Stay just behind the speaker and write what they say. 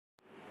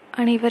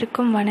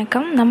அனைவருக்கும்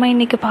வணக்கம். நம்ம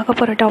இன்றைக்கி பார்க்க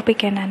போகிற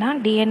டாபிக் என்னென்னா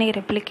டிஎன்ஏ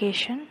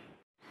ரெப்ளிகேஷன்.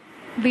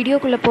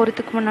 வீடியோக்குள்ளே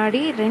போகிறதுக்கு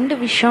முன்னாடி 2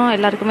 விஷயம்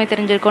எல்லாருக்குமே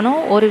தெரிஞ்சிருக்கணும்.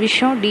 ஒரு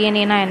விஷயம்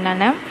டிஎன்ஏனா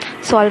என்னென்னு.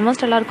 ஸோ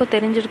ஆல்மோஸ்ட் எல்லாருக்கும்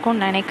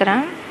தெரிஞ்சிருக்கும்னு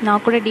நினைக்கிறேன்.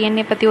 நான் கூட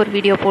டிஎன்ஏ பற்றி ஒரு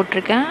வீடியோ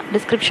போட்டிருக்கேன்.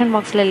 டிஸ்கிரிப்ஷன்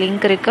பாக்ஸில்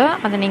லிங்க் இருக்குது,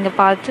 அதை நீங்கள்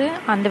பார்த்து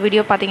அந்த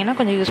வீடியோ பார்த்தீங்கன்னா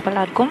கொஞ்சம்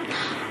யூஸ்ஃபுல்லாக இருக்கும்.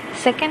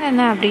 செகண்ட்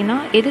என்ன அப்படின்னா,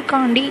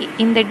 எதுக்காண்டி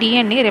இந்த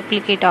டிஎன்ஏ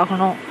ரெப்ளிகேட்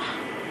ஆகணும்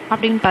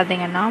அப்படின்னு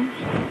பார்த்தீங்கன்னா,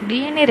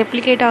 டிஎன்ஏ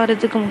ரெப்ளிகேட்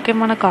ஆகிறதுக்கு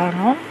முக்கியமான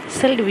காரணம்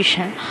செல்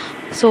டிவிஷன்.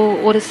 ஸோ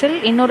ஒரு செல்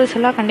இன்னொரு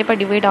செல்லாக கண்டிப்பாக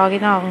டிவைட் ஆகி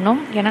தான் ஆகணும்.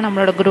 ஏன்னா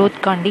நம்மளோட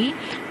க்ரோத்காண்டி,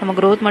 நம்ம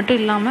க்ரோத் மட்டும்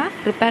இல்லாமல்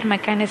ரிப்பேர்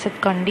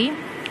மெக்கானிசத்துக்காண்டி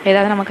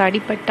ஏதாவது நமக்கு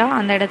அடிபட்டால்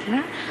அந்த இடத்துல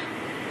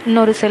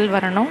இன்னொரு செல்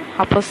வரணும்.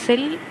 அப்போ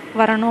செல்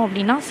வரணும்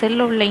அப்படின்னா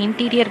செல்லில் உள்ள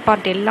இன்டீரியர்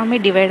பார்ட் எல்லாமே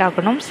டிவைட்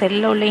ஆகணும்.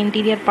 செல்லில் உள்ள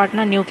இன்டீரியர்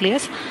பார்ட்னா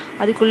நியூக்ளியஸ்,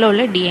 அதுக்குள்ளே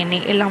உள்ள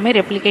டிஎன்ஏ எல்லாமே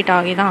ரெப்ளிகேட்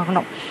ஆகி தான்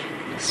ஆகணும்.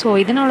 ஸோ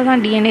இதனால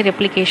தான் டிஎன்ஏ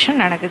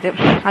ரெப்ளிகேஷன் நடக்குது.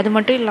 அது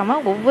மட்டும்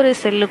இல்லாமல் ஒவ்வொரு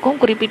செல்லுக்கும்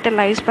குறிப்பிட்ட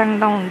லைஃப்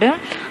ஸ்பேன் தான் உண்டு.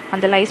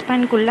 அந்த லைஃப்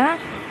ஸ்பேனுக்குள்ளே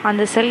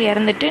அந்த செல்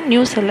இறந்துட்டு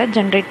நியூ செல்லை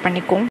ஜென்ரேட்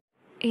பண்ணிக்கும்.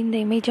 இந்த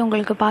இமேஜ்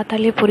உங்களுக்கு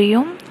பார்த்தாலே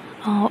புரியும்.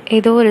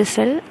 ஏதோ ஒரு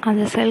செல்,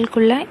 அந்த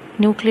செல்குள்ளே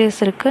நியூக்ளியஸ்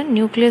இருக்குது.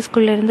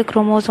 நியூக்ளியஸ்குள்ளேருந்து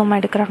குரோமோசோம்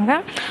எடுக்கிறாங்க.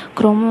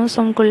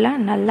 குரோமோசோம்குள்ளே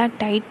நல்லா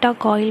டைட்டாக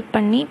காயில்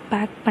பண்ணி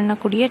பேக்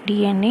பண்ணக்கூடிய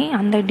டிஎன்ஏ,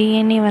 அந்த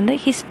டிஎன்ஏ வந்து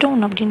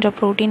ஹிஸ்டோன் அப்படின்ற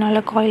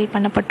ப்ரோட்டீனால் காயில்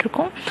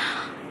பண்ணப்பட்டிருக்கும்.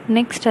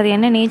 நெக்ஸ்ட் அது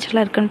என்ன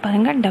நேச்சரில் இருக்குதுன்னு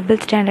பாருங்கள்.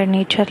 டபுள் ஸ்டாண்டர்ட்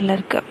நேச்சரில்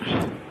இருக்குது.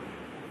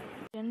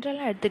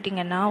 ஜென்ரலாக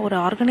எடுத்துட்டிங்கன்னா ஒரு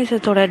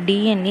ஆர்கனைசத்தோட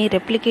டிஎன்ஏ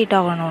ரெப்ளிகேட்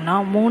ஆகணும்னா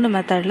 3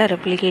 மெத்தடில்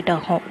ரெப்ளிகேட்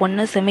ஆகும்.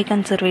 ஒன்று செமி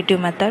கன்சர்வேட்டிவ்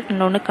மெத்தட்,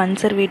 இன்னொன்று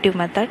கன்சர்வேட்டிவ்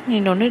மெத்தட்,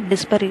 இன்னொன்று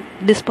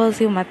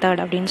டிஸ்பர்சிவ்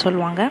மெத்தட் அப்படின்னு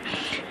சொல்லுவாங்க.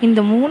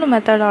 இந்த 3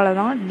 மெத்தடால்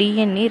தான்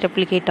டிஎன்ஏ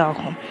ரெப்ளிகேட்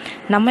ஆகும்.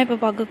 நம்ம இப்போ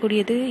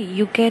பார்க்கக்கூடியது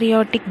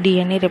eukaryotic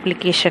டிஎன்ஏ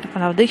ரெப்ளிகேஷன்,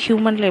 அதாவது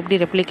ஹியூமனில் எப்படி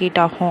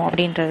ரெப்ளிகேட் ஆகும்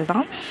அப்படின்றது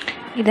தான்.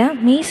 இதை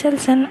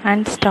மீசெல்சன்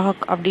அண்ட்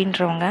ஸ்டாக்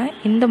அப்படின்றவங்க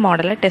இந்த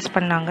மாடலை டெஸ்ட்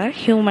பண்ணாங்க,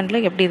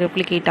 ஹியூமனில் எப்படி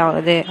ரெப்ளிகேட்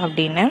ஆகுது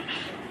அப்படின்னு.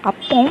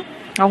 அப்போ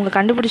அவங்க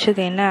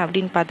கண்டுபிடிச்சது என்ன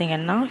அப்படின்னு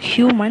பார்த்தீங்கன்னா,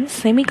 ஹியூமன்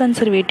செமி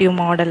கன்சர்வேட்டிவ்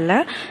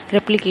மாடலில்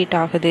ரெப்ளிகேட்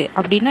ஆகுது.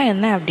 அப்படின்னா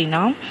என்ன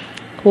அப்படின்னா,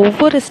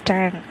 ஒவ்வொரு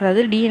ஸ்டாண்ட்,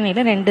 அதாவது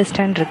டிஎன்ஏல 2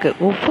 ஸ்டாண்ட் இருக்குது.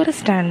 ஒவ்வொரு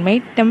ஸ்டாண்டுமே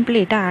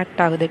டெம்ப்ளேட்டாக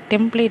ஆக்ட் ஆகுது.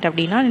 டெம்ப்ளேட்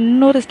அப்படின்னா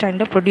இன்னொரு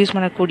ஸ்டாண்டை ப்ரொடியூஸ்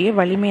பண்ணக்கூடிய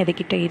வலிமை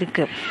அதுக்கிட்ட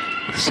இருக்குது.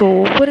 ஸோ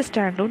ஒவ்வொரு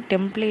ஸ்டாண்டும்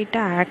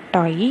டெம்ப்ளேட்டாக ஆக்ட்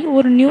ஆகி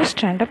ஒரு நியூ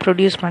ஸ்டாண்டை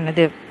ப்ரொடியூஸ்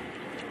பண்ணுது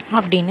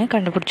அப்படின்னு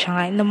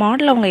கண்டுபிடிச்சாங்க. இந்த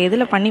மாடல் அவங்க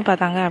எதில் பண்ணி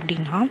பார்த்தாங்க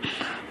அப்படின்னா,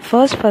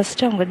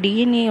 ஃபர்ஸ்ட் அவங்க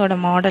டிஎன்ஏயோட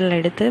மாடல்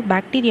எடுத்து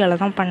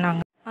பாக்டீரியாவில் தான்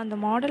பண்ணாங்க. அந்த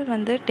மாடல்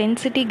வந்து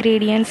டென்சிட்டி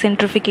கிரேடியன்ட்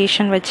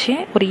சென்ட்ரிஃபிகேஷன் வச்சு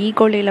ஒரு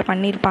ஈகோலியில்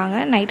பண்ணியிருப்பாங்க,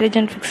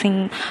 நைட்ரஜன் ஃபிக்ஸிங்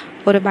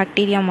ஒரு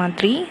பாக்டீரியா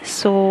மாதிரி.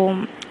 ஸோ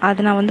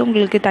அது நான் வந்து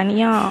உங்களுக்கு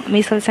தனியாக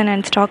மீசெல்சன்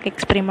அண்ட் ஸ்டாக்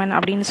எக்ஸ்பெரிமெண்ட்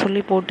அப்படின்னு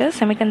சொல்லி போட்டு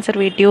செமி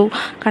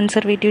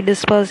கன்சர்வேட்டிவ்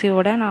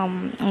டிஸ்பர்சிவோட நான்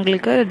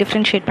உங்களுக்கு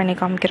டிஃப்ரென்ஷியேட் பண்ணி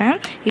காமிக்கிறேன்.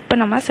 இப்போ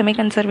நம்ம semi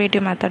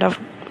conservative method of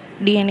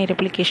DNA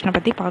ரெப்ளிகேஷனை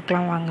பற்றி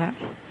பார்க்கலாம் வாங்க.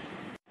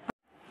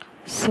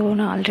 ஸோ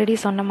நான் ஆல்ரெடி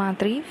சொன்ன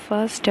மாதிரி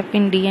first step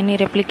in DNA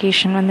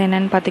replication வந்து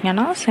என்னென்னு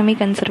பார்த்தீங்கன்னா, செமி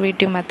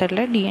கன்சர்வேட்டிவ்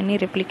மெத்தடில் டிஎன்ஏ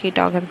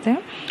ரெப்ளிகேட் ஆகிறது.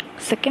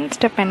 செகண்ட்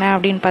ஸ்டெப் என்ன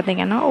அப்படின்னு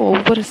பார்த்தீங்கன்னா,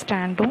 ஒவ்வொரு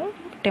ஸ்டாண்டும்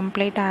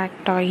டெம்ப்ளேட்டாக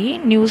ஆக்ட் ஆகி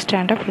நியூ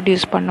ஸ்டாண்டை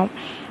ப்ரொடியூஸ் பண்ணும்.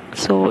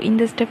 ஸோ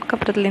இந்த ஸ்டெப்க்கு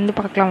அப்புறத்துலேருந்து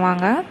பார்க்கலாம்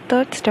வாங்க.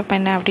 தேர்ட் ஸ்டெப்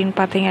என்ன அப்படின்னு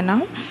பார்த்தீங்கன்னா,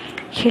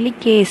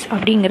 ஹெலிகேஸ்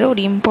அப்படிங்கிற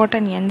ஒரு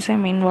இம்பார்ட்டன்ட்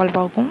என்சைம் இன்வால்வ்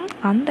ஆகும்.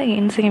 அந்த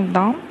என்சைம்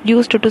தான்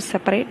used to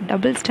separate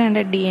double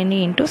standard DNA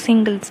into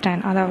single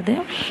stand. அதாவது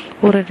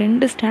ஒரு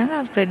 2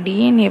 ஸ்டாண்டாக இருக்கிற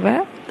டிஎன்ஏவை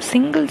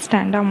சிங்கிள்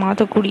ஸ்டாண்டாக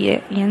மாற்றக்கூடிய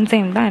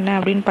என்சைம் தான் என்ன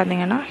அப்படின்னு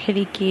பார்த்தீங்கன்னா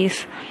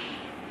ஹெலிகேஸ்.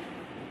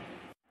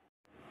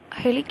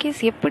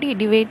 ஹெலிகேஸ் எப்படி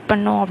டிவைட்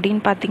பண்ணோம்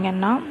அப்படின்னு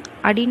பார்த்தீங்கன்னா,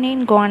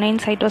 அடினைன், குவானைன்,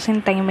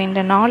 சைட்டோசின், தைமைன்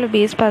இந்த 4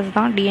 பேஸ் பேர்ஸ்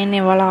தான்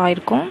டிஎன்ஏவால்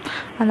ஆயிருக்கும்.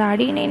 அந்த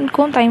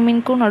அடினைனுக்கும்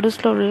தைமைனுக்கும்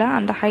நடுவில் உள்ள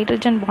அந்த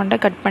ஹைட்ரஜன் பாண்டை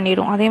கட்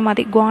பண்ணிடும். அதே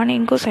மாதிரி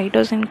குவானைனுக்கும்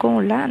சைட்டோசினுக்கும்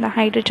உள்ள அந்த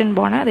ஹைட்ரஜன்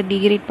பாண்டை அதை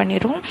டிகிரேட்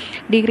பண்ணிடும்.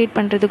 டிகிரேட்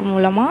பண்ணுறதுக்கு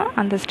மூலமாக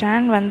அந்த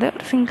ஸ்டாண்ட் வந்து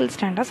சிங்கிள்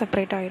ஸ்டாண்டாக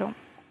செப்பரேட் ஆயிரும்.